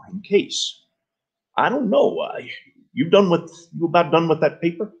anyhow, in case. I don't know. You about done with that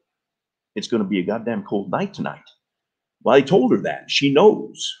paper? It's going to be a goddamn cold night tonight." "Well, I told her that. She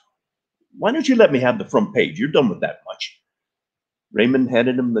knows. Why don't you let me have the front page? You're done with that much." Raymond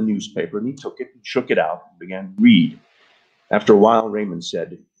handed him the newspaper, and he took it and shook it out and began to read. After a while, Raymond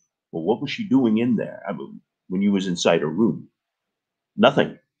said, "Well, what was she doing in there? When you was inside her room?"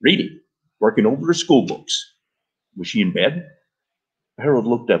 "Nothing. Reading. Working over her school books." "Was she in bed?" Harold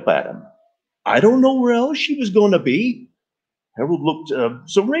looked up at him. "I don't know where else she was going to be." Harold looked,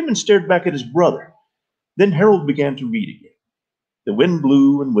 so Raymond stared back at his brother. Then Harold began to read again. The wind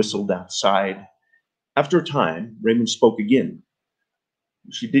blew and whistled outside. After a time, Raymond spoke again.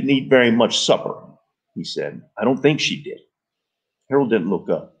 "She didn't eat very much supper," he said. "I don't think she did." Harold didn't look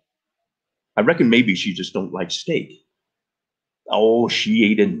up. "I reckon maybe she just don't like steak." "Oh, she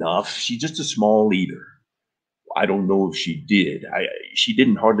ate enough. She's just a small eater." "I don't know if she did. She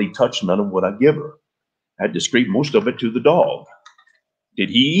didn't hardly touch none of what I give her. Had to scrape most of it to the dog." "Did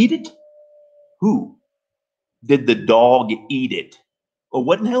he eat it?" "Who?" "Did the dog eat it?" Well,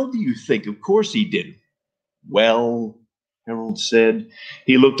 what in hell do you think? Of course he didn't. Well, Harold said.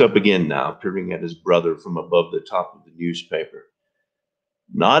 He looked up again now, peering at his brother from above the top of the newspaper.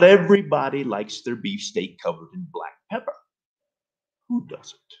 Not everybody likes their beefsteak covered in black pepper. Who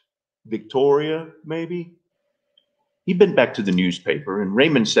doesn't? Victoria, maybe? He bent back to the newspaper, and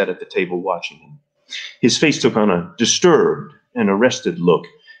Raymond sat at the table watching him. His face took on a disturbed and arrested look,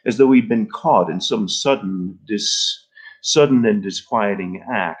 as though he'd been caught in some sudden and disquieting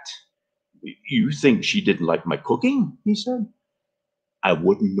act. You think she didn't like my cooking? He said. I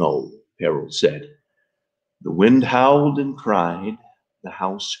wouldn't know, Harold said. The wind howled and cried. The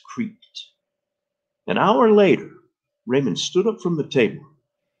house creaked. An hour later, Raymond stood up from the table.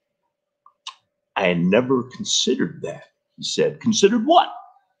 I had never considered that, he said. Considered what?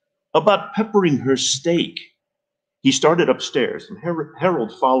 About peppering her steak. He started upstairs, and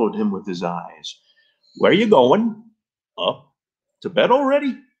Harold followed him with his eyes. Where are you going? Up. To bed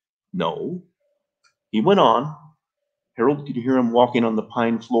already? No. He went on. Harold could hear him walking on the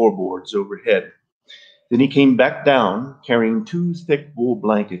pine floorboards overhead. Then he came back down, carrying 2 thick wool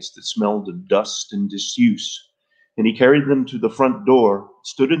blankets that smelled of dust and disuse. And he carried them to the front door,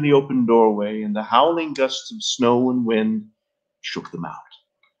 stood in the open doorway, and the howling gusts of snow and wind shook them out.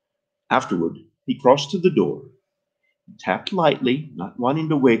 Afterward, he crossed to the door, tapped lightly, not wanting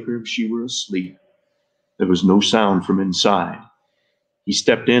to wake her if she were asleep. There was no sound from inside. He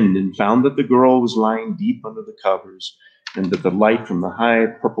stepped in and found that the girl was lying deep under the covers, and that the light from the high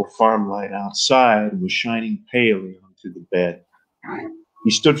purple farm light outside was shining palely onto the bed.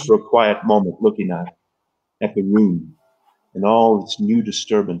 He stood for a quiet moment looking at the room and all its new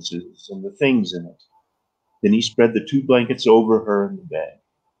disturbances and the things in it. Then he spread the 2 blankets over her in the bed.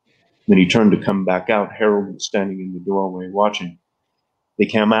 When he turned to come back out, Harold was standing in the doorway watching. They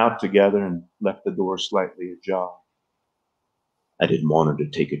came out together and left the door slightly ajar. I didn't want her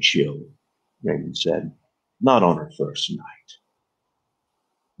to take a chill, Raymond said. Not on her first night.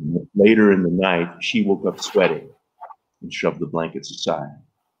 And later in the night, she woke up sweating and shoved the blankets aside.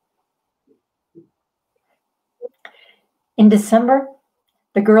 In December,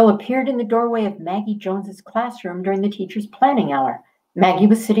 the girl appeared in the doorway of Maggie Jones's classroom during the teacher's planning hour. Maggie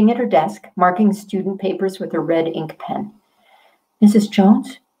was sitting at her desk, marking student papers with a red ink pen. Mrs.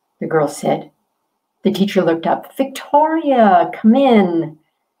 Jones, the girl said. The teacher looked up. Victoria, come in.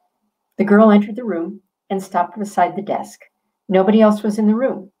 The girl entered the room and stopped beside the desk. Nobody else was in the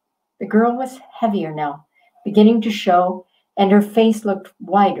room. The girl was heavier now, beginning to show, and her face looked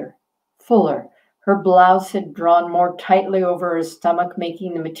wider, fuller. Her blouse had drawn more tightly over her stomach,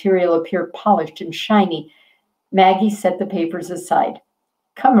 making the material appear polished and shiny. Maggie set the papers aside.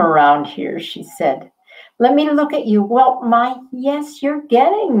 Come around here, she said. Let me look at you. Well, yes, you're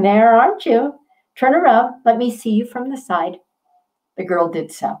getting there, aren't you? Turn around. Let me see you from the side. The girl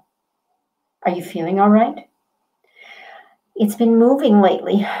did so. Are you feeling all right? It's been moving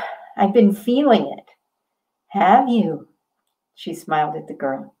lately. I've been feeling it. Have you? She smiled at the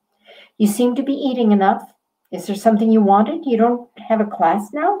girl. You seem to be eating enough. Is there something you wanted? You don't have a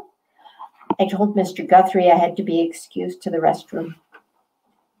class now? I told Mr. Guthrie I had to be excused to the restroom.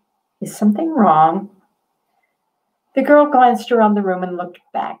 Is something wrong? The girl glanced around the room and looked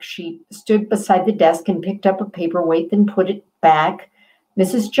back. She stood beside the desk and picked up a paperweight, then put it back.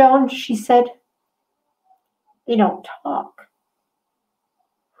 Mrs. Jones, she said, they don't talk.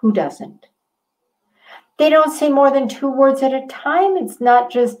 Who doesn't? They don't say more than 2 words at a time. It's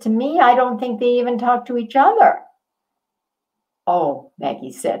not just to me. I don't think they even talk to each other. Oh,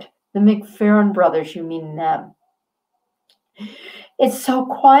 Maggie said. The McFerrin brothers, you mean them. It's so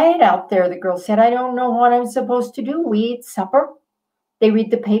quiet out there, the girl said. I don't know what I'm supposed to do. We eat supper. They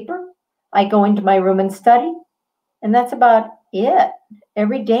read the paper. I go into my room and study. And that's about it.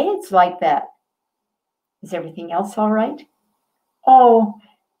 Every day it's like that. Is everything else all right? Oh,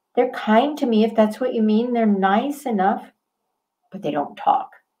 they're kind to me, if that's what you mean. They're nice enough. But they don't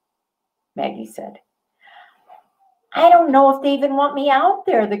talk, Maggie said. I don't know if they even want me out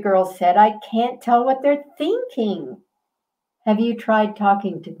there, the girl said. I can't tell what they're thinking. Have you tried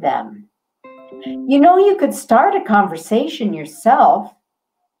talking to them? You know, you could start a conversation yourself.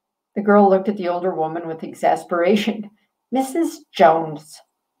 The girl looked at the older woman with exasperation. Mrs. Jones,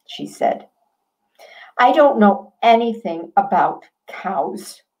 she said, I don't know anything about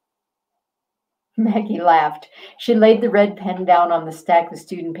cows. Maggie laughed. She laid the red pen down on the stack of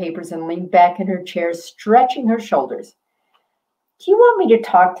student papers and leaned back in her chair, stretching her shoulders. Do you want me to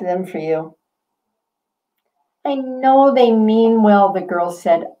talk to them for you? I know they mean well, the girl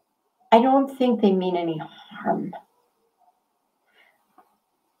said. I don't think they mean any harm.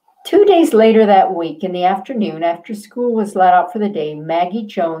 2 days later that week, in the afternoon, after school was let out for the day, Maggie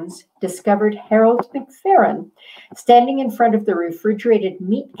Jones discovered Harold McFerrin standing in front of the refrigerated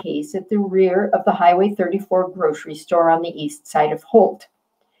meat case at the rear of the Highway 34 grocery store on the east side of Holt.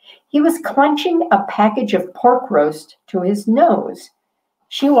 He was clenching a package of pork roast to his nose.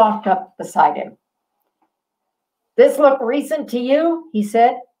 She walked up beside him. "This look recent to you?" he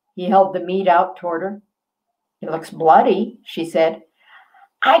said. He held the meat out toward her. "It looks bloody," she said.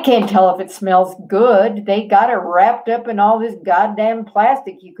 "I can't tell if it smells good. They got it wrapped up in all this goddamn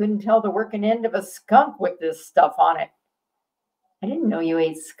plastic. You couldn't tell the working end of a skunk with this stuff on it." "I didn't know you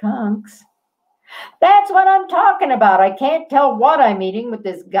ate skunks." "That's what I'm talking about. I can't tell what I'm eating with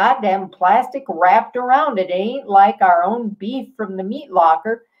this goddamn plastic wrapped around it. It ain't like our own beef from the meat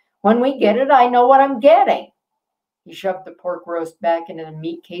locker. When we get it, I know what I'm getting." He shoved the pork roast back into the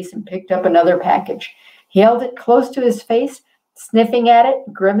meat case and picked up another package. He held it close to his face, sniffing at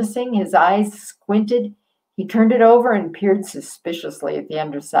it, grimacing, his eyes squinted. He turned it over and peered suspiciously at the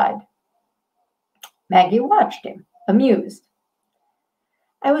underside. Maggie watched him, amused.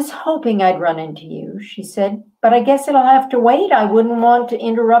 "I was hoping I'd run into you," she said, "but I guess it'll have to wait. I wouldn't want to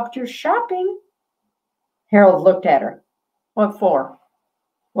interrupt your shopping." Harold looked at her. "What for?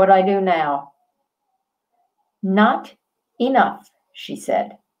 What'd I do now?" "Not enough," she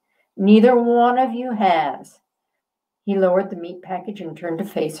said. "Neither one of you has." He lowered the meat package and turned to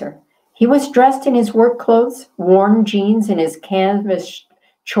face her. He was dressed in his work clothes, worn jeans and his canvas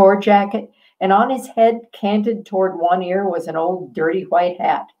chore jacket, and on his head, canted toward one ear, was an old dirty white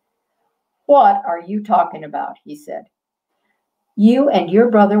hat. "What are you talking about?" he said. "You and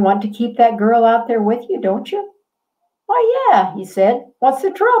your brother want to keep that girl out there with you, don't you?" "Why, yeah," he said. "What's the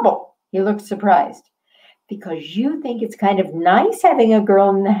trouble?" He looked surprised. "Because you think it's kind of nice having a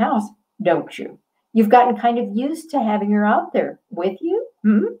girl in the house, don't you? You've gotten kind of used to having her out there with you,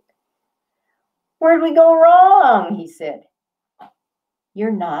 "Where'd we go wrong?" he said.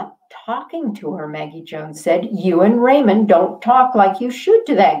 "You're not talking to her," Maggie Jones said. "You and Raymond don't talk like you should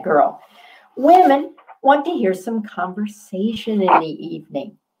to that girl. Women want to hear some conversation in the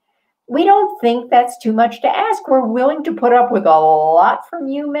evening. We don't think that's too much to ask. We're willing to put up with a lot from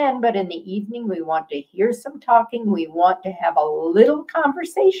you men, but in the evening we want to hear some talking. We want to have a little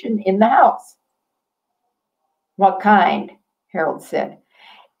conversation in the house." "What kind?" Harold said.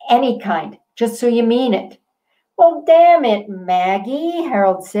 "Any kind, just so you mean it." "Well, damn it, Maggie,"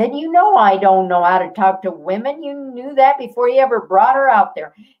 Harold said. "You know I don't know how to talk to women. You knew that before you ever brought her out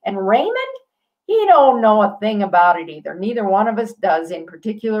there. And Raymond, he don't know a thing about it either. Neither one of us does, in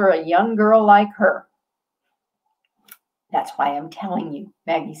particular a young girl like her." "That's why I'm telling you,"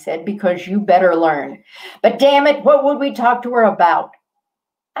 Maggie said, "because you better learn. But damn it, what would we talk to her about?"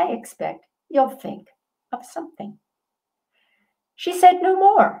 "I expect you'll think of something." She said no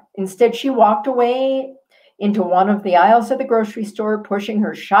more. Instead, she walked away into one of the aisles of the grocery store, pushing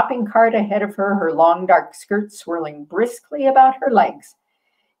her shopping cart ahead of her, her long dark skirt swirling briskly about her legs.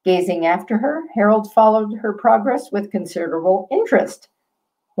 Gazing after her, Harold followed her progress with considerable interest,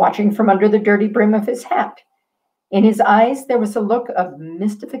 watching from under the dirty brim of his hat. In his eyes, there was a look of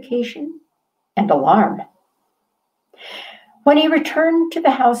mystification and alarm. When he returned to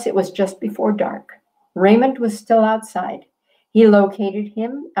the house, it was just before dark. Raymond was still outside. He located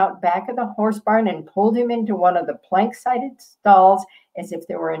him out back of the horse barn and pulled him into one of the plank-sided stalls as if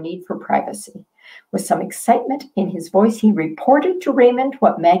there were a need for privacy. With some excitement in his voice, he reported to Raymond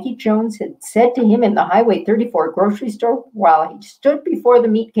what Maggie Jones had said to him in the Highway 34 grocery store while he stood before the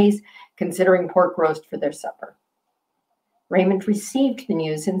meat case considering pork roast for their supper. Raymond received the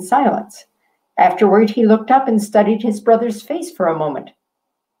news in silence. Afterward, he looked up and studied his brother's face for a moment.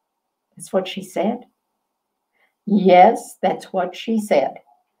 "That's what she said?" "Yes, that's what she said.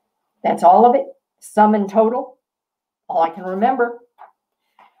 That's all of it, sum and total, all I can remember."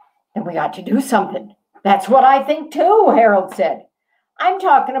 "Then we got to do something." "That's what I think too," Harold said. "I'm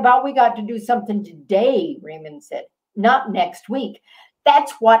talking about we got to do something today," Raymond said, "not next week."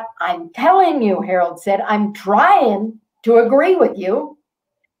 "That's what I'm telling you," Harold said. "I'm trying to agree with you."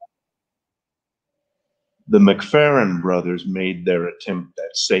 The McFerrin brothers made their attempt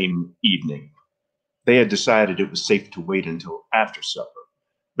that same evening. They had decided it was safe to wait until after supper,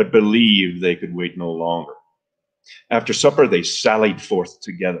 but believed they could wait no longer. After supper, they sallied forth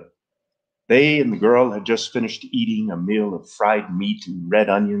together. They and the girl had just finished eating a meal of fried meat and red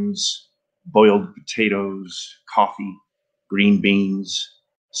onions, boiled potatoes, coffee, green beans,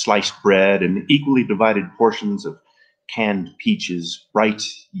 sliced bread, and equally divided portions of canned peaches, bright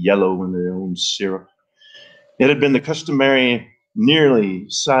yellow in their own syrup. It had been the customary, nearly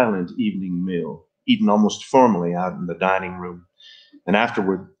silent evening meal, eaten almost formally out in the dining room, and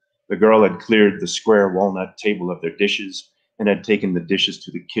afterward The girl had cleared the square walnut table of their dishes and had taken the dishes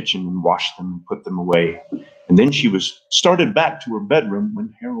to the kitchen and washed them and put them away. And then she was started back to her bedroom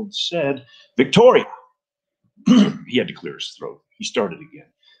when Harold said, "Victoria." He had to clear his throat. He started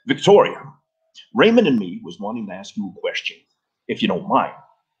again. "Victoria, Raymond and me was wanting to ask you a question, if you don't mind,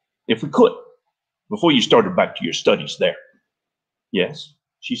 if we could, before you started back to your studies there." "Yes,"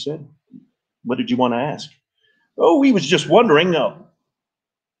 she said. "What did you want to ask?" "Oh, we was just wondering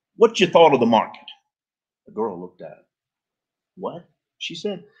what you thought of the market." The girl looked at him. "What?" she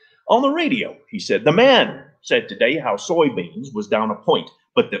said. "On the radio," he said. "The man said today how soybeans was down a point,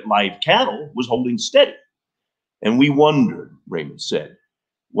 but that live cattle was holding steady." "And we wondered," Raymond said,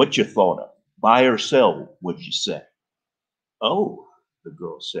 "what you thought of. Buy or sell, would you say?" "Oh," the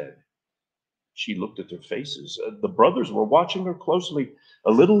girl said. She looked at their faces. The brothers were watching her closely,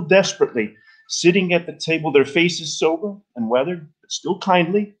 a little desperately, sitting at the table, their faces sober and weathered, but still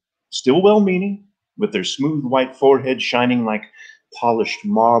kindly, still well-meaning, with their smooth white foreheads shining like polished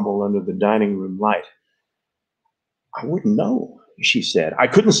marble under the dining room light. "I wouldn't know," she said. "I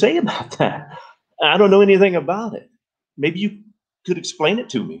couldn't say about that. I don't know anything about it. Maybe you could explain it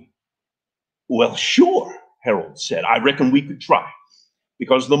to me." "Well, sure," Harold said. "I reckon we could try.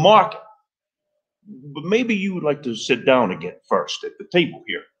 Because the market. But maybe you would like to sit down again first at the table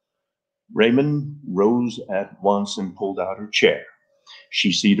here." Raymond rose at once and pulled out her chair.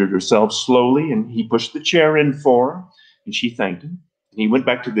 She seated herself slowly, and he pushed the chair in for her, and she thanked him. And he went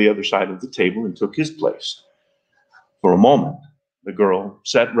back to the other side of the table and took his place. For a moment, the girl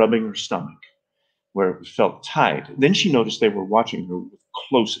sat rubbing her stomach, where it felt tight. Then she noticed they were watching her with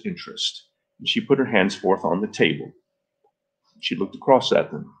close interest, and she put her hands forth on the table. She looked across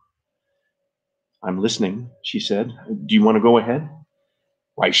at them. "I'm listening," she said. "Do you want to go ahead?"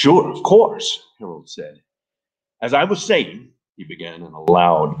 "Why, sure, of course," Harold said. "As I was saying," he began in a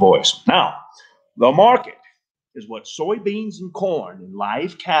loud voice, "now, the market is what soybeans and corn and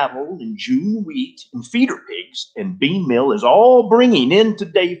live cattle and June wheat and feeder pigs and bean meal is all bringing in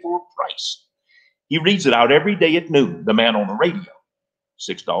today for a price. He reads it out every day at noon, the man on the radio.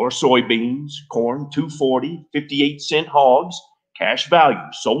 $6 soybeans, corn $2.40, 58-cent hogs, cash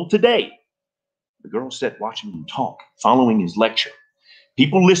value, sold today." The girl sat watching him talk, following his lecture.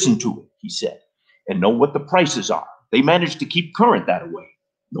 "People listen to it," he said, "and know what the prices are. They manage to keep current that way,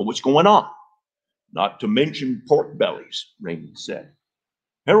 know what's going on. Not to mention pork bellies," Raymond said.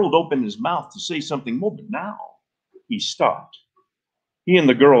 Harold opened his mouth to say something more, but now he stopped. He and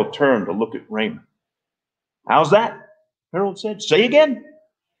the girl turned to look at Raymond. "How's that?" Harold said. "Say again."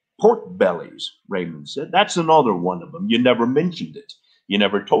 "Pork bellies," Raymond said. "That's another one of them. You never mentioned it. You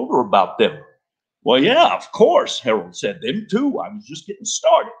never told her about them." "Well, yeah, of course," Harold said. "Them too. I was just getting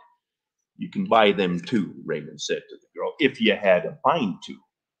started." "You can buy them too," Raymond said to the girl, "if you had a mind to."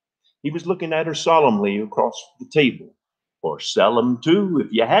 He was looking at her solemnly across the table. "Or sell them too,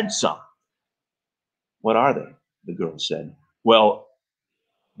 if you had some." "What are they?" the girl said. "Well,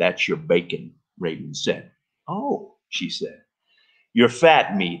 that's your bacon," Raymond said. "Oh," she said. "Your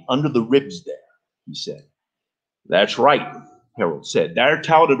fat meat under the ribs there," he said. "That's right," Harold said. "They're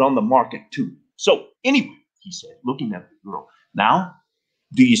touted on the market too. So anyway," he said, looking at the girl, "now,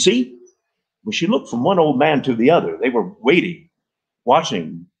 do you see?" When she looked from one old man to the other, they were waiting,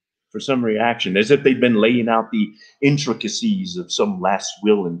 watching for some reaction, as if they'd been laying out the intricacies of some last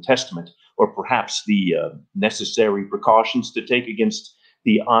will and testament, or perhaps the necessary precautions to take against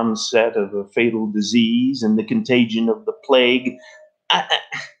the onset of a fatal disease and the contagion of the plague.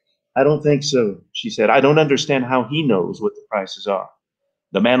 I don't think so," she said. "I don't understand how he knows what the prices are."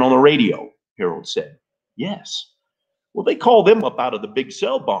 "The man on the radio," Harold said. "Yes." "Well, they call them up out of the big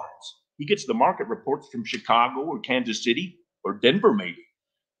sell barns. He gets the market reports from Chicago or Kansas City or Denver, maybe."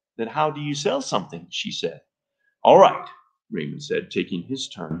 "Then how do you sell something?" she said. "All right," Raymond said, taking his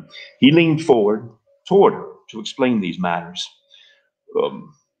turn. He leaned forward toward her to explain these matters.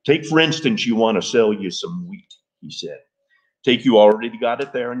 Take, for instance, you want to sell you some wheat," he said. "Take, you already got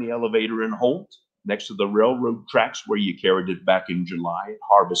it there in the elevator in Holt, next to the railroad tracks where you carried it back in July at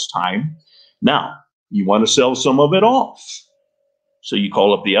harvest time. Now, you want to sell some of it off. So you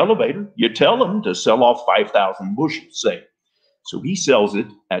call up the elevator, you tell him to sell off 5,000 bushels, say. So he sells it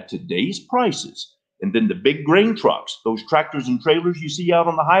at today's prices. And then the big grain trucks, those tractors and trailers you see out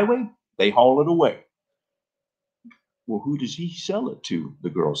on the highway, they haul it away." "Well, who does he sell it to?" the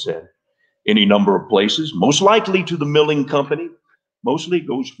girl said. "Any number of places, most likely to the milling company. Mostly it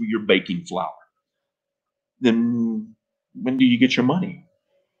goes for your baking flour." "Then when do you get your money?"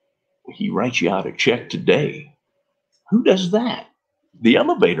 "He writes you out a check today." "Who does that?" "The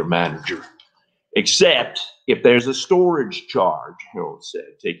elevator manager." Except if there's a storage charge, Harold said,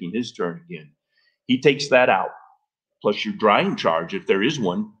 taking his turn again. He takes that out, plus your drying charge if there is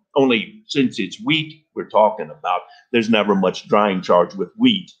one. Only since it's wheat we're talking about, there's never much drying charge with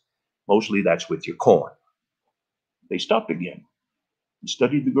wheat. Mostly that's with your corn. They stopped again and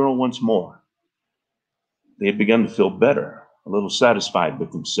studied the girl once more. They had begun to feel better, a little satisfied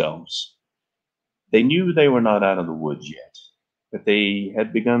with themselves. They knew they were not out of the woods yet, but they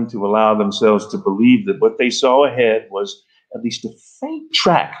had begun to allow themselves to believe that what they saw ahead was at least a faint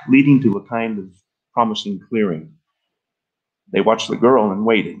track leading to a kind of promising clearing. They watched the girl and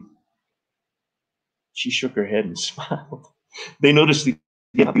waited. She shook her head and smiled. They noticed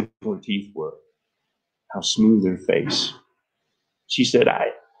how beautiful her teeth were, how smooth her face. She said,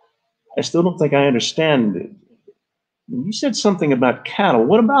 I still don't think I understand it. You said something about cattle.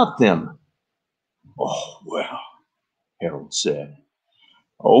 What about them? Oh, well, Harold said.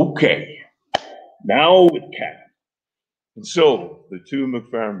 Okay, now with cattle. And so the two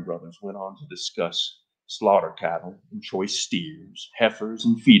McFerrin brothers went on to discuss slaughter cattle and choice steers, heifers,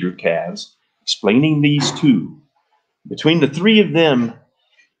 and feeder calves, explaining these too. Between the three of them,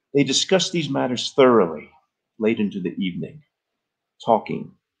 they discussed these matters thoroughly late into the evening,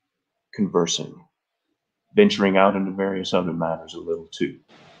 talking, conversing, venturing out into various other matters a little too.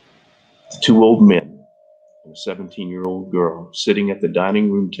 The two old men and a 17-year-old girl sitting at the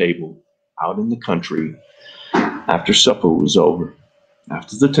dining room table out in the country after supper was over,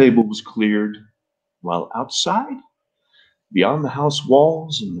 after the table was cleared, while outside, beyond the house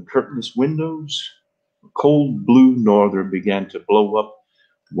walls and the curtainless windows, a cold blue norther began to blow up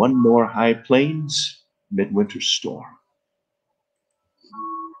one more High Plains midwinter storm.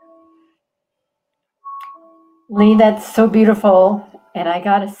 Lee, that's so beautiful. And I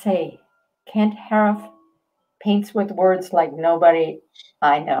gotta say, Kent Haruf paints with words like nobody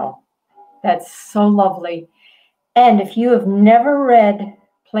I know. That's so lovely. And if you have never read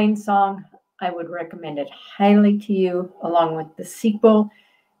Plainsong, I would recommend it highly to you, along with the sequel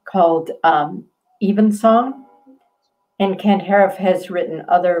called Evensong. And Kent Haruf has written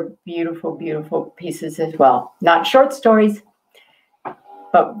other beautiful, beautiful pieces as well. Not short stories,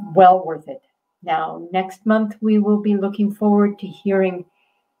 but well worth it. Now, next month, we will be looking forward to hearing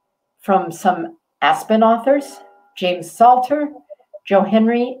from some Aspen authors, James Salter, Joe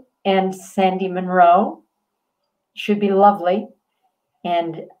Henry, and Sandy Monroe. Should be lovely.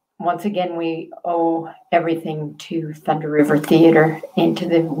 And once again, we owe everything to Thunder River Theater and to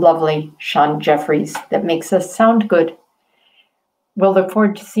the lovely Sean Jeffries that makes us sound good. We'll look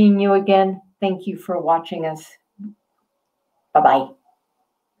forward to seeing you again. Thank you for watching us. Bye-bye.